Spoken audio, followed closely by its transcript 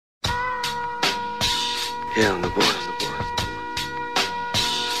Yeah, I'm the boy.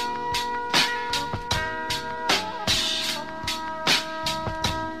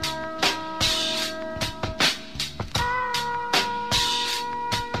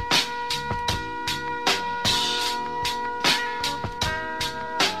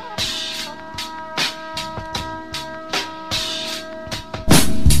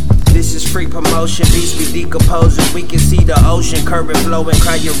 This is free promotion, beats be decomposing. We can see the ocean, current flowing,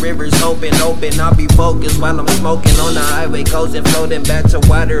 crying rivers, open. I'll be focused while I'm smoking on the highway, coasting, floating back to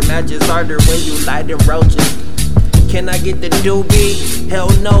water. Matches harder when you lighting roaches. Can I get the doobie? Hell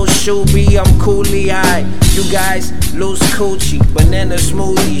no, shoobie, I'm coolie high. You guys loose coochie, banana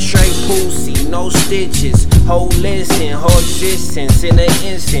smoothie, straight pussy, no stitches. Whole listen, whole existence in an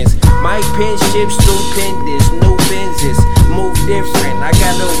instance. My pen ship stupendous, new Benzes, move different. I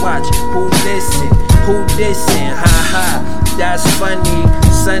gotta watch who listen, who dissing, ha, that's funny.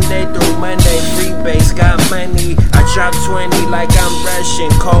 Sunday through Monday, free base, got money. I drop 20 like I'm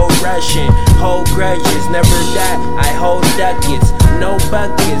Russian, cold Russian. Hold grudges, never die. I hold ducats, no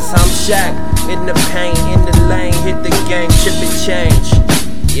buckets. I'm Shaq in the paint, in the lane, hit the game, chip and change.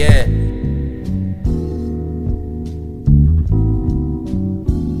 Yeah.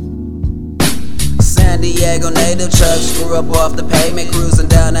 San Diego native trucks, grew up off the pavement, cruising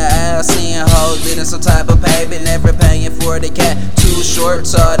down the aisle, seeing hoes needing some type of payment, never paying for the cat. Too short,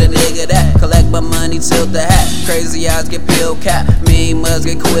 saw the nigga that collect my money, tilt the hat. Crazy eyes get pill cap, mean mugs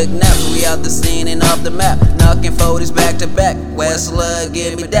get quick naps. We out the scene and off the map, knocking 40s back to back. West Love,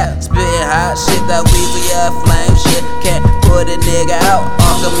 give me that. Spitting hot shit, that Weezy flame shit. Can't put a nigga out.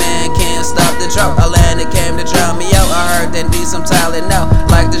 Uncle man can't stop the drought. Atlanta came to drown me out. I heard they need some talent now.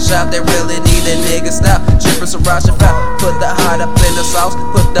 Like the shop, they really need a nigga stop. Drippin' Sriracha foul. Put the hot up in the sauce.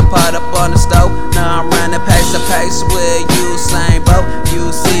 Put the pot up on the stove. Now I'm running pace to pace with you, same boat. You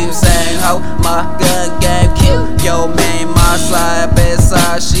see, same hoe. My gun game kill. Yo, man, my side, best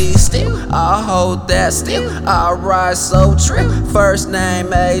side, she still. I hold that still. I ride so true. First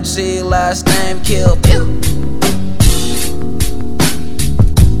name AG, last name Kill Bill.